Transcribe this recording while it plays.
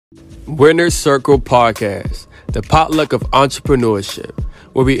Winner's Circle Podcast, the potluck of entrepreneurship,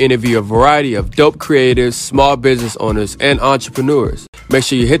 where we interview a variety of dope creators, small business owners, and entrepreneurs. Make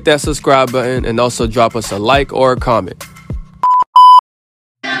sure you hit that subscribe button and also drop us a like or a comment.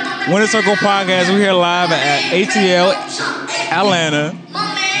 Winner's Circle Podcast, we're here live at ATL Atlanta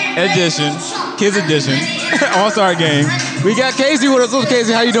edition, Kids Edition, All-Star Game. We got Casey with us. What's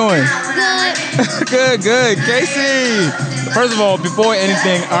Casey? How you doing? Good. Good. Casey, first of all, before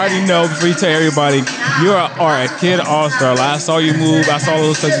anything, I already know, before you tell everybody, you are a kid all-star. Like, I saw you move. I saw all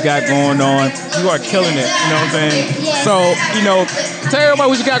those stuff you got going on. You are killing it. You know what I'm saying? Yes. So, tell everybody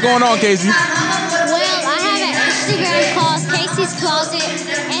what you got going on, Casey. Well, I have an Instagram called Casey's Closet,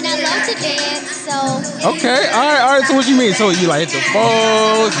 and I love to dance, so... Okay. All right. So what you mean? So you like hit the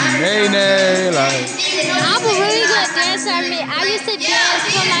pose, nay, like... I'm a really good dancer. I used to dance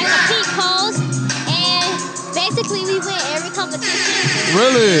from like a peak pose, and basically we win every competition.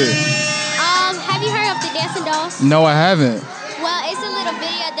 Really? Have you heard of the Dancing Dolls? No, I haven't. Well, it's a little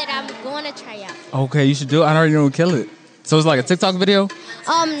video that I'm going to try out. Okay, you should do it. I already know who kill it. So it's like a TikTok video?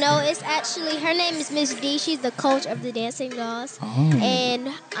 No, it's actually, her name is Miss D. She's the coach of the Dancing Dolls. Oh. And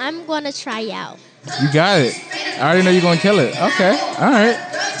I'm going to try out. You got it. I already know you're going to kill it. Okay. All right.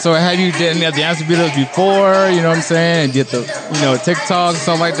 So have you did any of the dance videos before? You know what I'm saying? Did the, TikTok,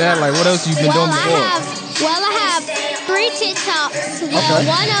 something like that? Like, what else you been doing before? I have 3 TikToks. Okay.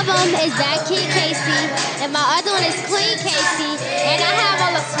 One of them is That Kid Casey, and my other one is Clean Casey. And I have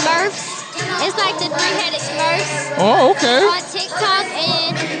all the Smurfs. It's like the 3-headed Smurfs. Oh, okay. On TikTok,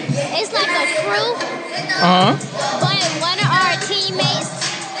 and it's like a crew. Uh-huh. But one of our teammates,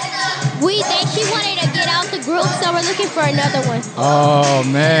 she wanted to get out the group, so we're looking for another one. Oh,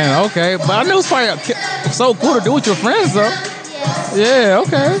 man. Okay. But I know it's probably so cool to do with your friends, though. Yes. Yeah,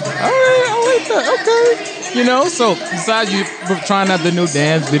 okay. All right, I like that. Okay. So besides you trying out the new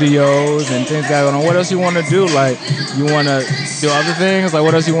dance videos and things going on, what else you want to do? Like, you want to do other things? Like,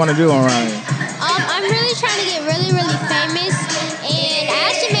 what else you want to do around here? I'm really trying to get really, really famous, and I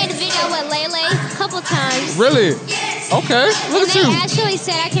actually made a video with Lele a couple times. Really? Okay. Look at you. And they actually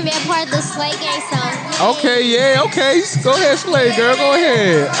said I can be a part of the Slay Gang song. Okay, yeah, okay. Go ahead, Slay, girl. Go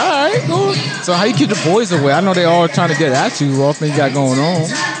ahead. All right, cool. So how you keep the boys away? I know they all trying to get at you. All things you got going on.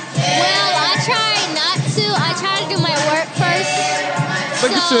 Well, I try not to. I try to do my work first.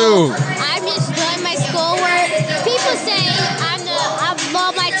 Look at you. I'm just doing my schoolwork. People say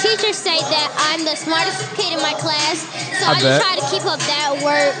my teachers say that I'm the smartest kid in my class. So I just try to keep up that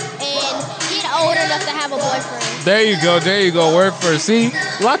work and get old enough to have a boyfriend. There you go. Work first. See,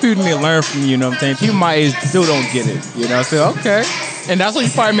 a lot of people need to learn from you know what I'm saying? People my age still don't get it. So, okay. And that's what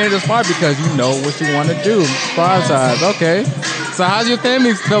you probably made this far because you know what you want to do. Prioritize. Okay. So how's your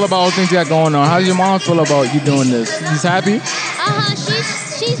family feel about all the things you got going on? How does your mom feel about you doing this? She's happy?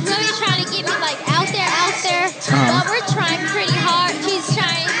 She's really trying to get me like out there. But we're trying pretty hard.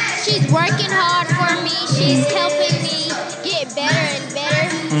 She's working hard for me. She's helping me get better and better.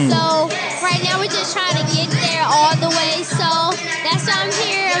 So right now we're just trying to get there all the way. So that's why I'm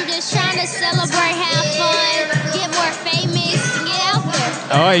here. I'm just trying to celebrate, have fun, get more famous, and get out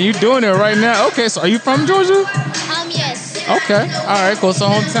there. All right, you doing it right now. Okay, so are you from Georgia? Yes. Okay. All right, cool. So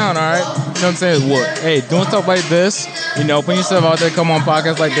hometown, all right? You know what I'm saying? What? Hey, doing stuff like this, putting yourself out there, come on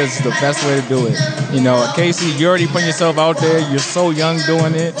podcasts like this is the best way to do it. Casey, you're already putting yourself out there. You're so young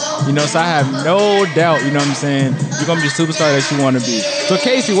doing it. So I have no doubt, you know what I'm saying, you're going to be a superstar that you want to be. So,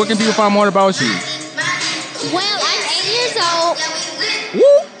 Casey, where can people find more about you? Well, I'm 8 years old.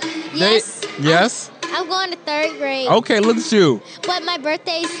 Woo! Yes? I'm going to 3rd grade. Okay, look at you. But my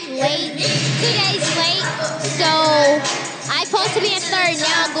birthday's late. 2 days late. So I'm supposed to be in 3rd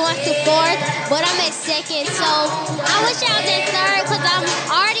now. I'm going to 4th. But I'm at 2nd. So I wish I was in 3rd because I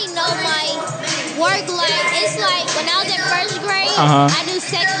already know my work. It's like when I was in 1st grade, I do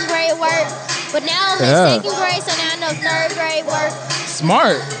 2nd grade work. But now I'm in 2nd grade, so now I know 3rd grade work.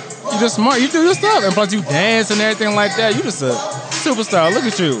 Smart. You're just smart. You do your stuff. And plus you dance and everything like that. You just a superstar. Look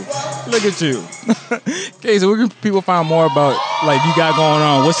at you. Okay, so where can people find more about like you got going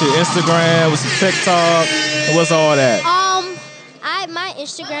on? What's your Instagram? What's your TikTok? What's all that? My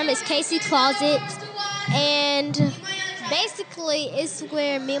Instagram is Casey Closet, and basically it's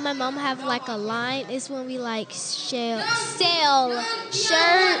where me and my mom have like a line. It's when we like sell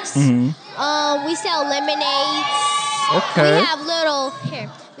shirts. We sell lemonades. Okay.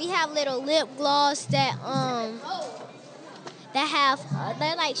 We have little lip gloss that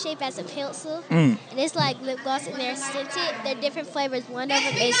they're like shaped as a pencil, and it's like lip gloss, and they're scented. They're different flavors. One of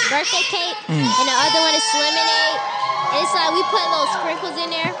them is birthday cake, and the other one is lemonade. And it's like we put little sprinkles in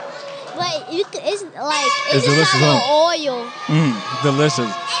there, but it's delicious, just not oil. Delicious.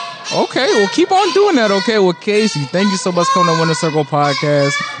 Okay, well, keep on doing that, okay? Well, Casey, thank you so much for coming to Winner Circle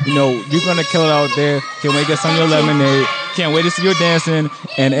Podcast. You know, you're going to kill it out there. Can't wait to get some of your lemonade. Can't wait to see you dancing.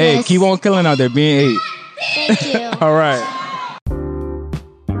 And, hey, keep on killing out there, being 8. Thank you. All right.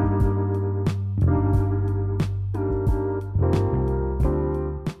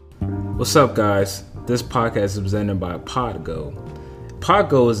 What's up, guys? This podcast is presented by Podgo.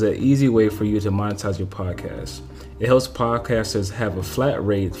 Podgo is an easy way for you to monetize your podcast. It helps podcasters have a flat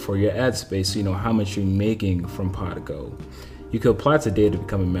rate for your ad space so you know how much you're making from Podgo. You can apply today to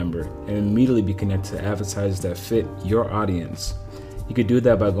become a member and immediately be connected to advertisers that fit your audience. You can do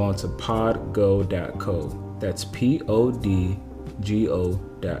that by going to podgo.co. That's podgo.co.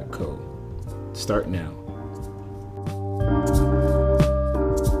 Start now.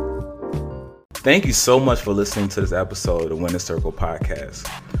 Thank you so much for listening to this episode of the Winner Circle Podcast.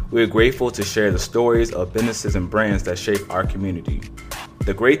 We are grateful to share the stories of businesses and brands that shape our community.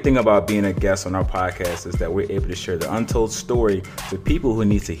 The great thing about being a guest on our podcast is that we're able to share the untold story to people who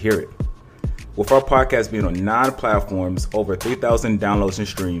need to hear it. With our podcast being on 9 platforms, over 3,000 downloads and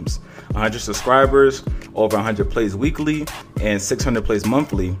streams, 100 subscribers, over 100 plays weekly, and 600 plays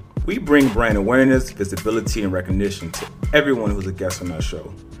monthly, we bring brand awareness, visibility, and recognition to everyone who's a guest on our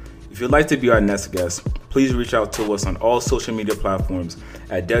show. If you'd like to be our next guest, please reach out to us on all social media platforms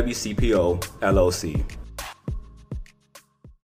at WCPO LLC.